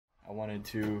I wanted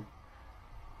to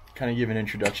kind of give an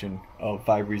introduction of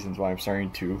 5 reasons why I'm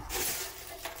starting to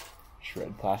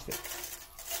shred plastic.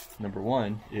 Number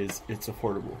 1 is it's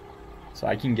affordable. So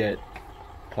I can get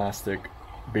plastic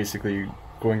basically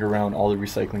going around all the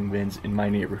recycling bins in my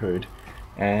neighborhood,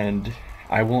 and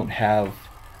I won't have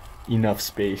enough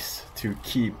space to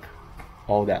keep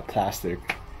all that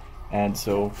plastic, and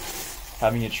so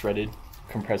having it shredded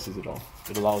compresses it all.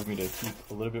 It allows me to keep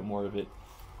a little bit more of it,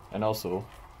 and also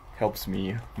helps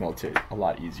me melt it a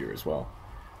lot easier as well.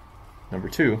 Number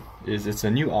 2 is it's a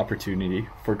new opportunity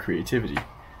for creativity,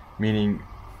 meaning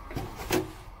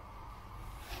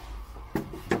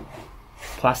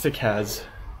plastic has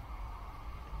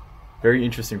very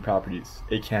interesting properties.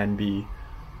 It doesn't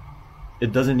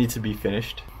need to be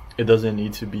finished. It doesn't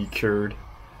need to be cured.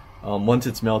 Once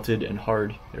it's melted and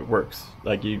hard, it works.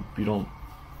 Like you don't,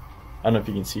 I don't know if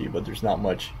you can see, but there's not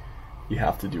much you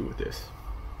have to do with this.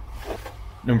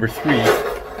 Number 3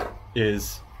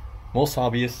 is most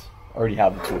hobbyists already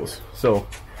have the tools. So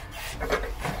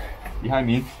behind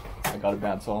me, I got a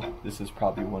bandsaw. This is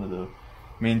probably one of the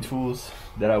main tools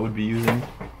that I would be using.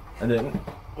 And then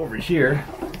over here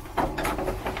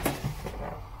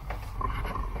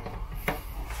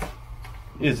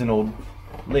is an old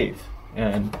lathe,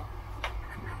 and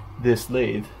this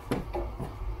lathe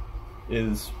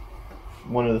is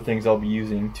one of the things I'll be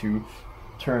using to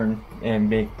turn and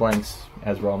make blanks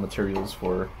as raw materials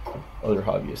for other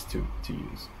hobbyists to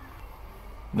use.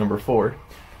 Number 4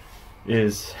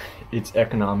 is it's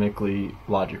economically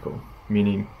logical,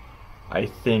 meaning I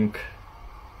think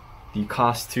the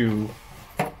cost to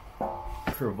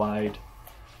provide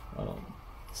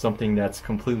something that's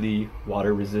completely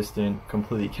water resistant,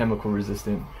 completely chemical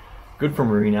resistant, good for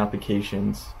marine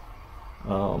applications,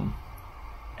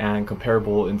 and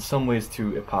comparable in some ways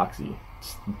to epoxy.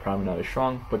 It's probably not as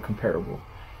strong, but comparable.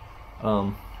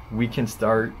 We can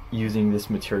start using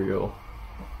this material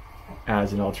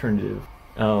as an alternative.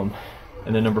 And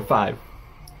then number 5,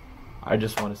 I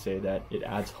just want to say that it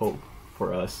adds hope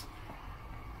for us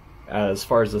as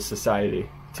far as a society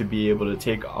to be able to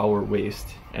take our waste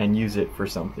and use it for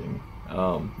something,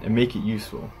 and make it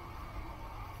useful.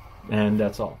 And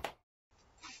that's all.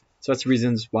 So that's the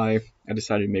reasons why I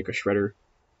decided to make a shredder.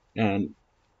 And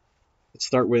let's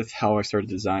start with how I started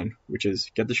design, which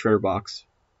is get the shredder box,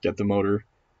 get the motor,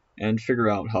 and figure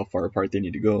out how far apart they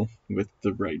need to go with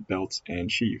the right belts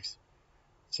and sheaves.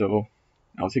 So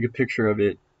I'll take a picture of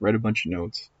it, write a bunch of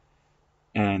notes,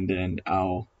 and then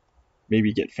I'll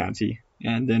maybe get fancy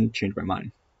and then change my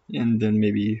mind, and then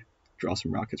maybe draw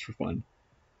some rockets for fun.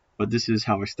 But this is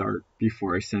how I start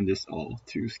before I send this all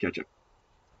to SketchUp.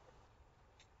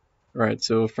 Alright,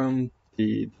 so from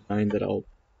the design that I'll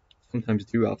sometimes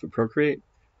do off of Procreate,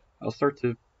 I'll start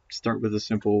with a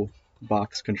simple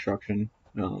box construction,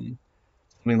 something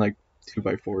like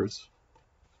 2x4s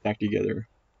stacked together,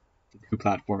 2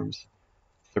 platforms,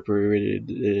 separated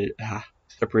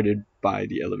by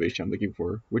the elevation I'm looking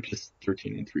for, which is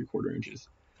 13 3/4 inches.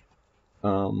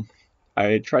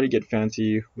 I try to get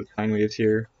fancy with sine waves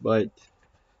here, but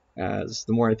as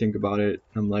the more I think about it,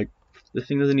 I'm like, this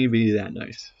thing doesn't need to be that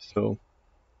nice. So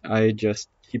I just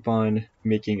keep on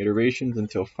making iterations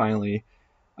until finally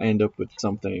I end up with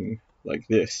something like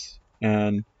this.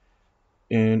 And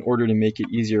in order to make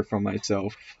it easier for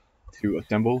myself to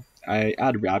assemble, I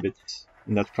add rabbets,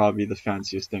 and that's probably the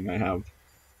fanciest thing I have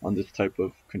on this type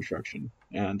of construction.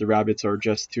 And the rabbets are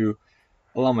just to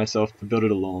allow myself to build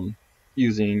it alone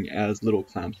using as little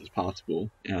clamps as possible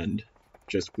and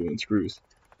just glue and screws.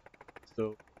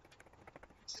 So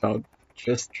I'll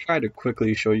just try to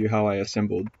quickly show you how I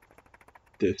assembled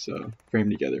this frame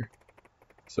together.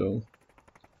 So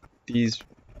these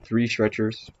 3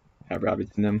 stretchers have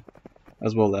rabbets in them,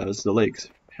 as well as the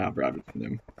legs have rabbets in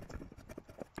them.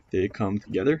 They come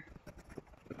together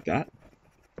like that,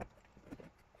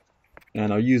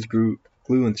 and I'll use glue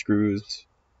and screws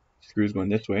going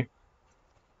this way,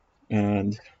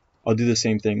 and I'll do the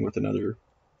same thing with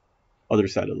other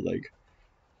side of the leg.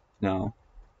 Now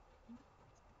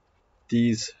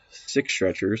these 6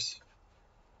 stretchers,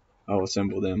 I'll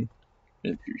assemble them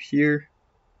in through here,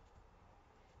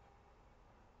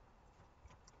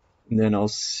 and then I'll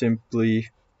simply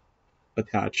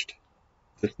attach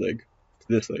this leg to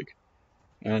this leg.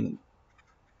 And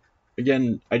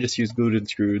again, I just use glued and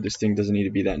screwed. This thing doesn't need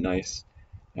to be that nice,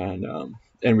 and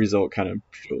end result kind of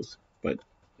shows, but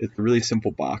it's a really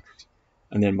simple box.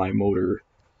 And then my motor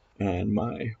and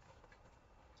my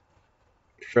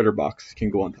shredder box can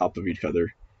go on top of each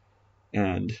other,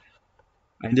 and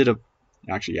I ended up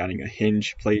actually adding a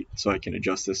hinge plate so I can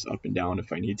adjust this up and down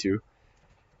if I need to,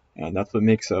 and that's what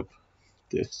makes up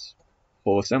this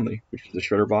whole assembly, which is the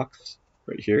shredder box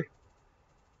right here.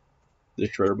 The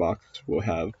shredder box will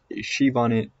have a sheave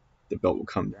on it, the belt will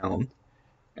come down,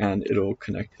 and it'll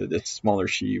connect to this smaller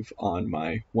sheave on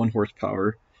my 1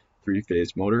 horsepower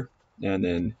 3-phase motor, and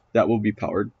then that will be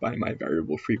powered by my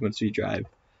variable frequency drive.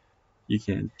 You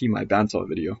can see my bandsaw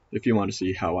video if you want to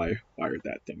see how I wired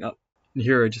that thing up. And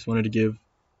here I just wanted to give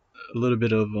a little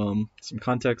bit of some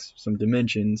context, some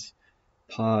dimensions,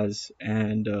 pause,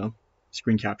 and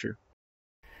screen capture.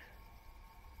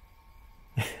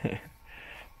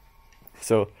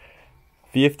 So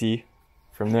VFD,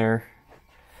 from there,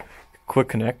 quick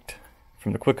connect.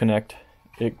 From the quick connect,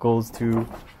 it goes to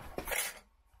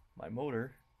my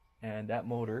motor, and that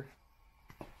motor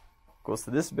goes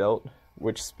to this belt,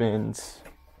 which spins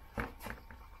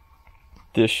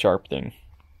this sharp thing.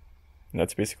 And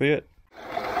that's basically it.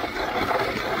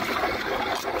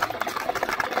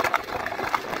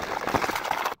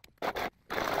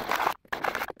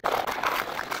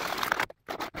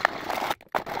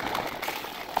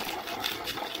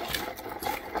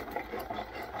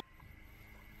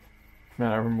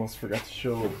 Man, I almost forgot to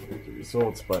show the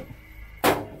results, but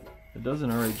it does an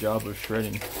alright job of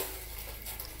shredding.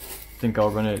 I think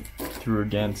I'll run it through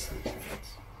against.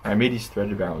 I made these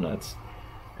threaded barrel nuts,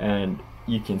 and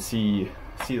you can see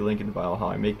the link in the bio how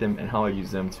I make them and how I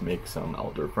use them to make some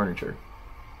outdoor furniture.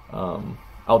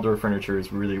 Outdoor furniture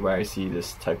is really where I see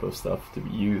this type of stuff to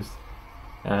be used,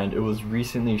 and it was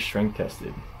recently strength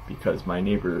tested because my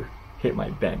neighbor hit my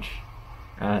bench,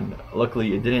 and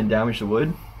luckily it didn't damage the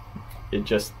wood. It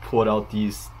just pulled out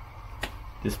this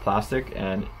plastic,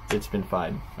 and it's been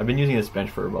fine. I've been using this bench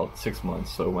for about 6 months,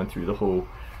 so I went through the whole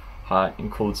hot and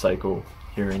cold cycle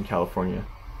here in California,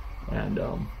 and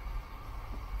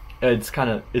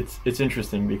it's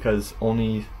interesting because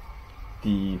only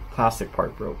the plastic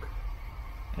part broke,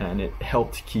 and it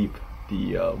helped keep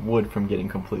the wood from getting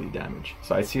completely damaged.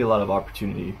 So I see a lot of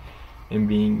opportunity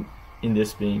in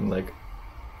this being like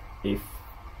a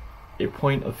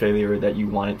point of failure that you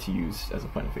want it to use as a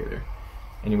point of failure.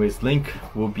 Anyways, link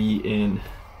will be in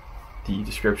the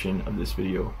description of this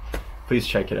video. Please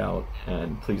check it out,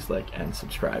 and please like and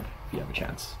subscribe if you have a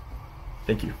chance.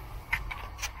 Thank you.